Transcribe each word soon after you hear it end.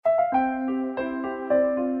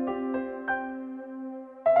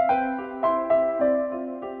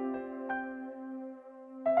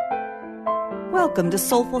Welcome to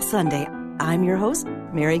Soulful Sunday. I'm your host,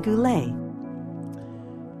 Mary Goulet.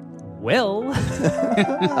 Well,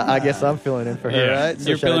 I guess I'm filling in for her, right? So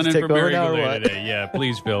you're filling in for Mary Goulet today. Yeah,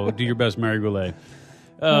 please, Phil, do your best, Mary Goulet.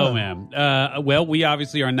 Oh, man. Well, we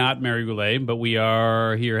obviously are not Mary Goulet, but we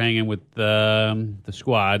are here hanging with the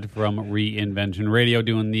squad from Reinvention Radio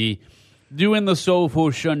doing the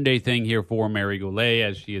Soulful Sunday thing here for Mary Goulet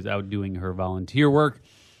as she is out doing her volunteer work.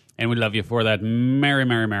 And we love you for that,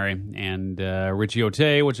 Mary. And Richie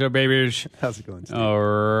Ote, what's up, babies? How's it going, Steve? All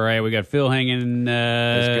right, we got Phil hanging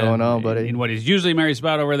what's going on, buddy? In what is usually Mary's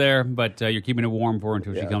spot over there, but you're keeping it warm for her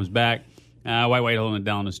until she comes back. White holding it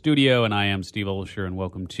down in the studio, and I am Steve Olsher, and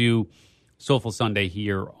welcome to Soulful Sunday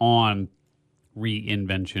here on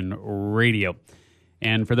Reinvention Radio.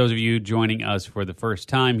 And for those of you joining us for the first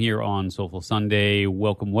time here on Soulful Sunday,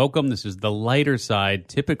 welcome. This is the lighter side,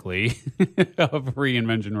 typically, of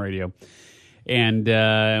Reinvention Radio. And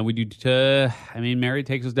we do, Mary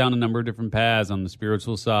takes us down a number of different paths on the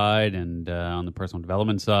spiritual side and on the personal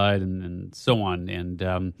development side and so on. And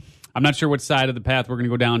I'm not sure what side of the path we're going to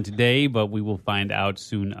go down today, but we will find out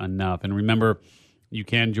soon enough. And remember, you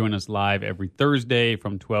can join us live every Thursday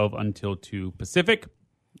from 12 until 2 Pacific.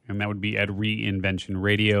 And that would be at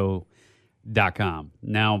reinventionradio.com.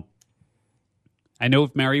 Now, I know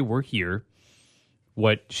if Mary were here,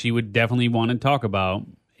 what she would definitely want to talk about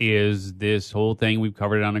is this whole thing. We've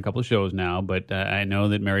covered it on a couple of shows now, but I know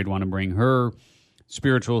that Mary would want to bring her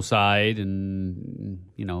spiritual side and,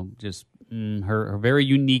 just her very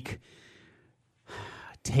unique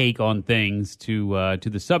take on things to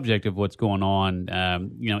the subject of what's going on,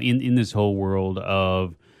 in this whole world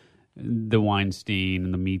of the Weinstein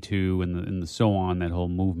and the Me Too and the so on, that whole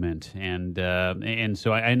movement. And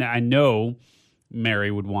so I know Mary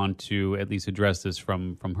would want to at least address this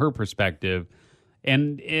from her perspective.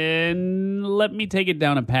 And let me take it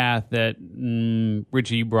down a path that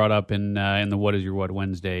Richie brought up in the What Is Your What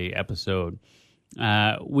Wednesday episode,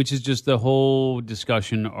 which is just the whole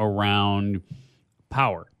discussion around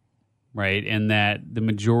power, right? And that the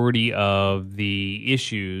majority of the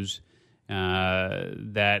issues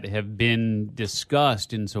that have been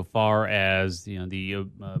discussed insofar as the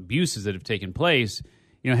abuses that have taken place,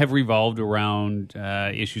 have revolved around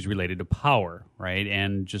issues related to power, right?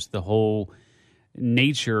 And just the whole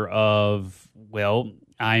nature of,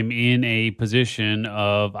 I'm in a position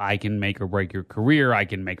of I can make or break your career, I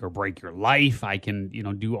can make or break your life, I can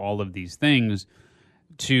do all of these things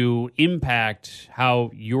to impact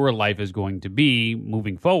how your life is going to be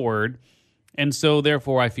moving forward. And so,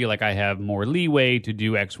 therefore, I feel like I have more leeway to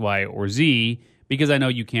do X, Y, or Z because I know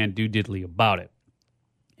you can't do diddly about it.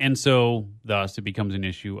 And so, thus, it becomes an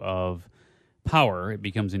issue of power. It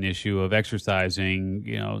becomes an issue of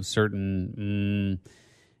exercising, certain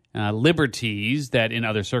liberties that in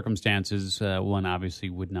other circumstances one obviously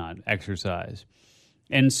would not exercise.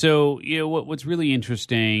 And so, what's really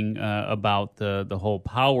interesting about the whole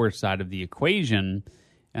power side of the equation,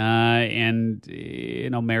 and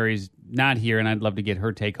Mary's not here, and I'd love to get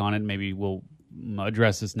her take on it. Maybe we'll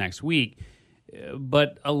address this next week.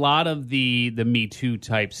 But a lot of the Me Too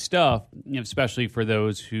type stuff, especially for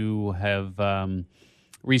those who have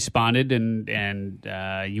responded, and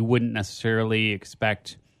you wouldn't necessarily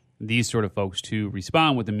expect these sort of folks to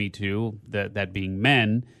respond with the Me Too, that being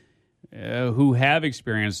men who have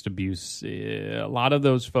experienced abuse. A lot of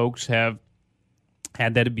those folks have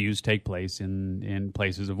had that abuse take place in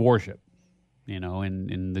places of worship,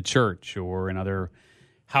 in the church or in other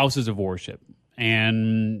houses of worship.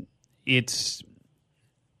 And it's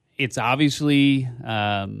obviously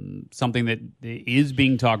something that is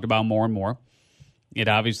being talked about more and more. It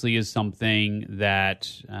obviously is something that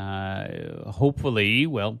hopefully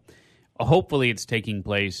it's taking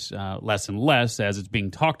place less and less as it's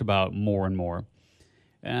being talked about more and more.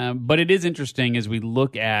 But it is interesting as we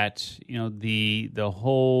look at the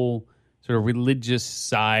whole sort of religious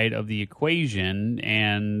side of the equation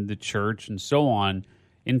and the church and so on,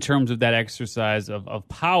 in terms of that exercise of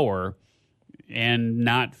power, and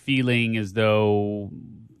not feeling as though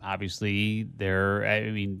obviously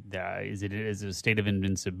is it a state of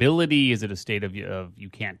invincibility? Is it a state of you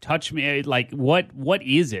can't touch me? Like what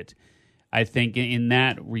is it? I think in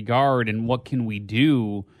that regard, and what can we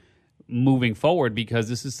do moving forward? Because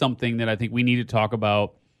this is something that I think we need to talk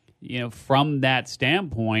about, from that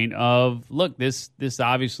standpoint of, look, this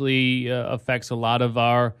obviously affects a lot of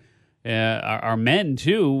our men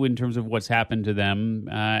too, in terms of what's happened to them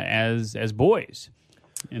as boys.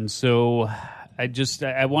 And so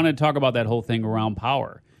I want to talk about that whole thing around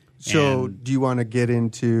power. So do you want to get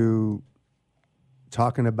into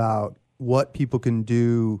talking about what people can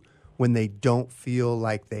do when they don't feel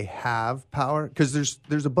like they have power, because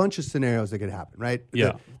there's a bunch of scenarios that could happen, right?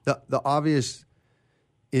 Yeah. The obvious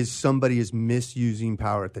is somebody is misusing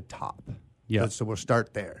power at the top. Yeah. So we'll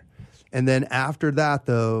start there. And then after that,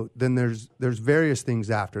 though, then there's various things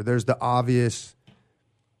after. There's the obvious,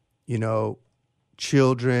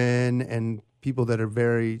 children and people that are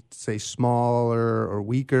very, say, smaller or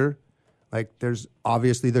weaker. Like there's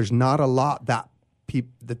not a lot that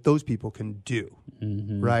those people can do,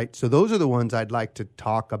 right? So those are the ones I'd like to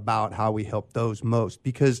talk about how we help those most,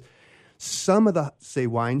 because some of the, say,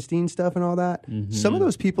 Weinstein stuff and all that, some of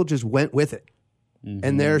those people just went with it.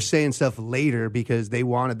 And they're saying stuff later because they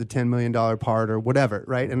wanted the $10 million part or whatever,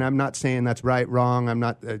 right? And I'm not saying that's right, wrong. I'm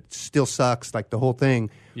not, it still sucks, like the whole thing,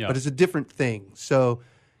 but it's a different thing. So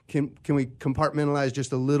can we compartmentalize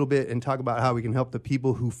just a little bit and talk about how we can help the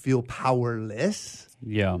people who feel powerless?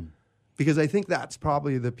 Yeah. Because I think that's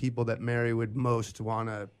probably the people that Mary would most want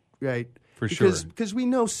to, right? Sure. Because we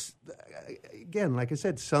know, again, like I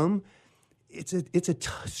said, it's a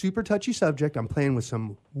super touchy subject. I'm playing with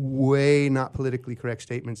some way not politically correct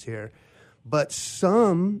statements here. But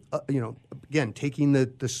some, again, taking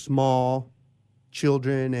the small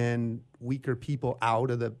children and weaker people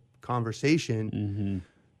out of the conversation,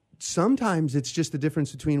 sometimes it's just the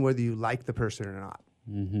difference between whether you like the person or not.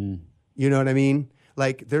 You know what I mean?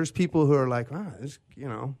 Like, there's people who are like,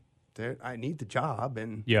 I need the job,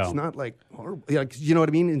 and it's not like horrible. You know what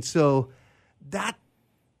I mean? And so that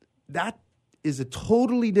is a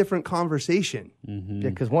totally different conversation. Yeah,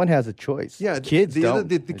 because one has a choice. Yeah, kids don't.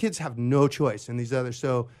 The kids have no choice, and these others.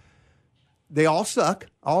 So they all suck.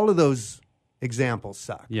 All of those examples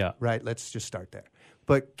suck. Yeah. Right? Let's just start there.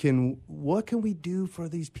 But what can we do for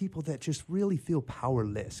these people that just really feel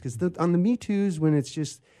powerless? Because on the Me Too's, when it's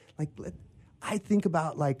just like, I think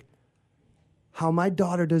about like how my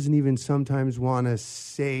daughter doesn't even sometimes want to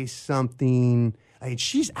say something. I mean,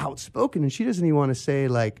 she's outspoken, and she doesn't even want to say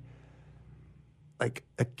like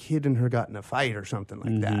a kid and her got in a fight or something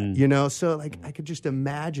like that, So like I could just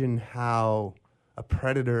imagine how a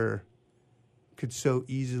predator could so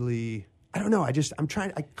easily, I don't know. I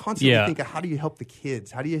constantly think of how do you help the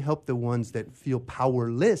kids? How do you help the ones that feel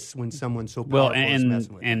powerless when someone's so powerful is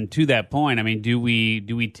messing with them? And to that point, I mean, do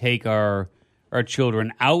we take our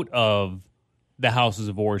children out of the houses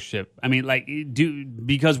of worship? I mean,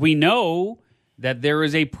 because we know that there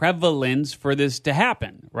is a prevalence for this to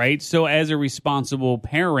happen, right? So as a responsible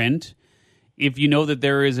parent, if you know that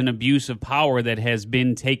there is an abuse of power that has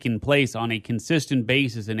been taking place on a consistent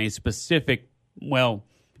basis in a specific,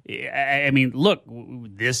 I mean, look,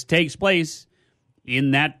 this takes place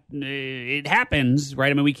in that, it happens, right?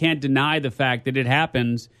 I mean, we can't deny the fact that it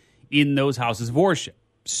happens in those houses of worship.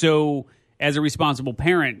 So as a responsible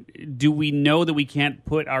parent, do we know that we can't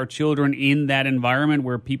put our children in that environment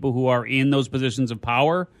where people who are in those positions of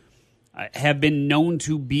power have been known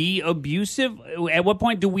to be abusive? At what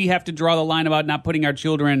point do we have to draw the line about not putting our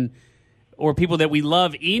children or people that we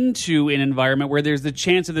love into an environment where there's the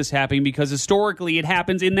chance of this happening, because historically it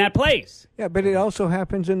happens in that place? Yeah, but it also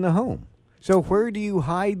happens in the home. So where do you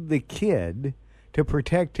hide the kid to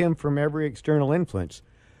protect him from every external influence?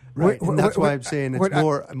 Right, and that's why I'm saying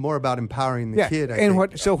it's more about empowering the kid. I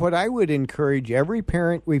think. So what I would encourage every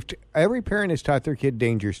parent has taught their kid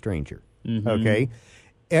danger, stranger. Okay,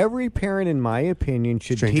 every parent, in my opinion,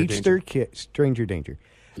 should teach their kid stranger danger.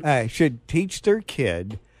 Should teach their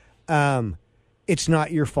kid, it's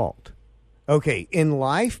not your fault. Okay, in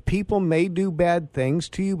life, people may do bad things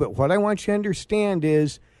to you, but what I want you to understand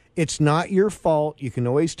is, it's not your fault. You can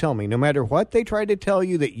always tell me, no matter what they try to tell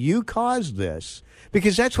you, that you caused this,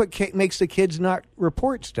 because that's what makes the kids not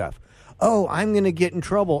report stuff. Oh, I'm going to get in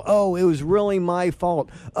trouble. Oh, it was really my fault.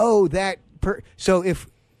 Oh, so if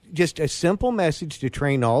just a simple message to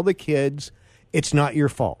train all the kids, it's not your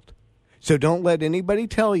fault. So don't let anybody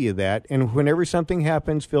tell you that. And whenever something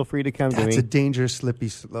happens, feel free to come to me. That's a dangerous, slippery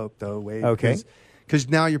slope, though, Wade. Okay. Because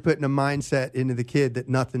now you're putting a mindset into the kid that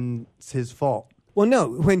nothing's his fault. Well, no,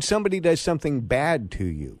 when somebody does something bad to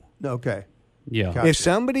you. Okay. Yeah. Gotcha. If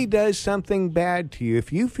somebody does something bad to you,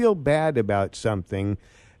 if you feel bad about something,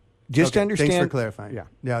 just understand. Thanks for clarifying.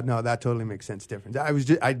 Yeah, no, that totally makes sense. Difference.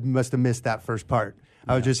 I must have missed that first part.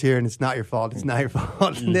 I was just hearing, it's not your fault. It's not your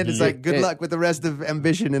fault. And then it's like, good luck with the rest of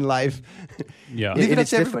ambition in life. Yeah. It's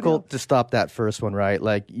difficult to stop that first one, right?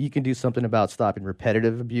 Like, you can do something about stopping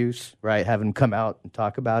repetitive abuse, right? Have them come out and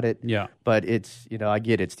talk about it. Yeah. But it's, I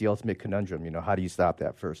get it. It's the ultimate conundrum. How do you stop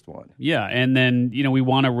that first one? Yeah. And then, we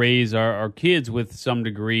want to raise our kids with some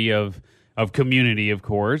degree of community, of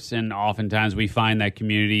course. And oftentimes we find that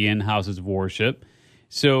community in houses of worship.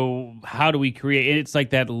 So how do we create? It's like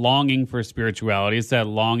that longing for spirituality. It's that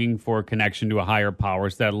longing for connection to a higher power.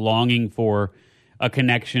 It's that longing for a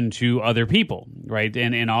connection to other people, right?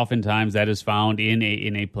 And oftentimes that is found in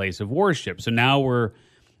a place of worship. So now we're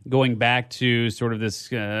going back to sort of this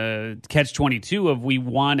catch-22 of we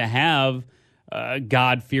want to have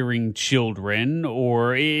God-fearing children,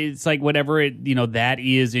 or it's like whatever that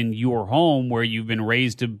is in your home where you've been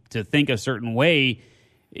raised to think a certain way.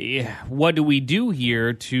 What do we do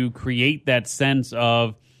here to create that sense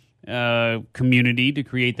of community, to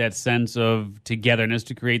create that sense of togetherness,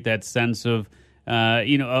 to create that sense of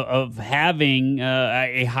of having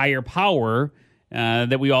a higher power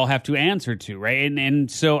that we all have to answer to, right? And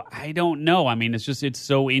so I don't know. I mean, it's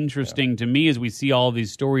so interesting to me as we see all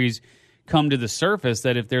these stories come to the surface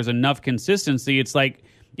that if there's enough consistency, it's like,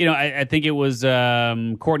 I think it was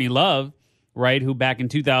Courtney Love, right, who back in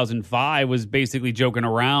 2005 was basically joking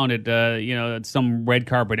around at some red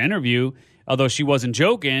carpet interview. Although she wasn't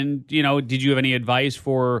joking, did you have any advice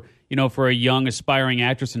for a young aspiring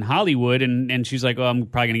actress in Hollywood? And she's like, I'm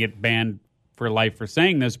probably going to get banned for life for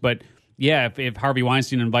saying this, but yeah, if Harvey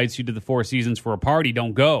Weinstein invites you to the Four Seasons for a party,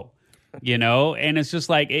 don't go. And it's just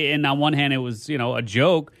like, and on one hand it was a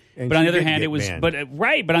joke, and but on the other hand it was banned. But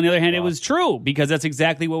on the other hand it was true, because that's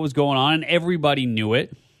exactly what was going on and everybody knew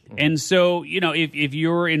it. And so, if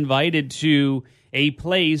you're invited to a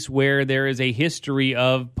place where there is a history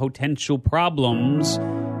of potential problems,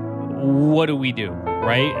 what do we do,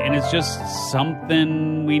 right? And it's just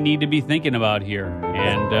something we need to be thinking about here.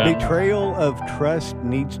 And betrayal of trust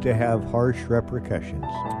needs to have harsh repercussions.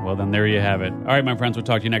 Well, then there you have it. All right, my friends, we'll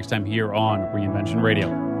talk to you next time here on Reinvention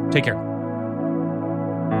Radio. Take care.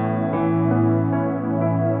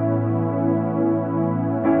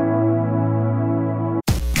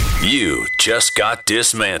 You just got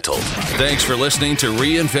dismantled. Thanks for listening to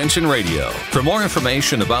Reinvention Radio. For more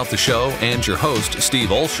information about the show and your host, Steve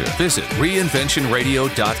Olsher, visit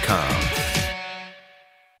reinventionradio.com.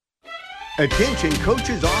 Attention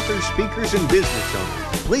coaches, authors, speakers, and business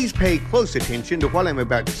owners. Please pay close attention to what I'm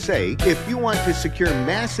about to say if you want to secure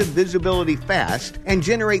massive visibility fast and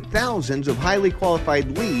generate thousands of highly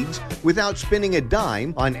qualified leads without spending a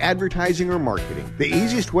dime on advertising or marketing. The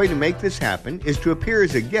easiest way to make this happen is to appear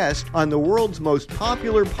as a guest on the world's most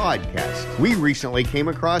popular podcast. We recently came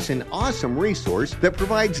across an awesome resource that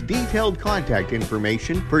provides detailed contact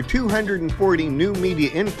information for 240 new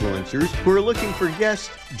media influencers who are looking for guests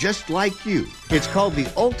just like you. It's called the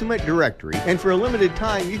Ultimate Directory, and for a limited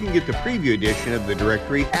time, you can get the preview edition of the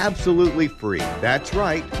directory absolutely free. That's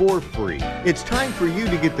right, for free. It's time for you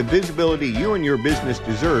to get the visibility you and your business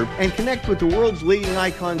deserve and connect with the world's leading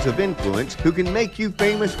icons of influence who can make you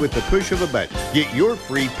famous with the push of a button. Get your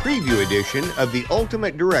free preview edition of the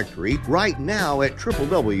Ultimate Directory right now at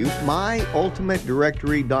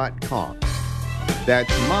www.myultimatedirectory.com.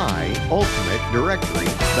 That's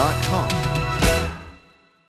myultimatedirectory.com.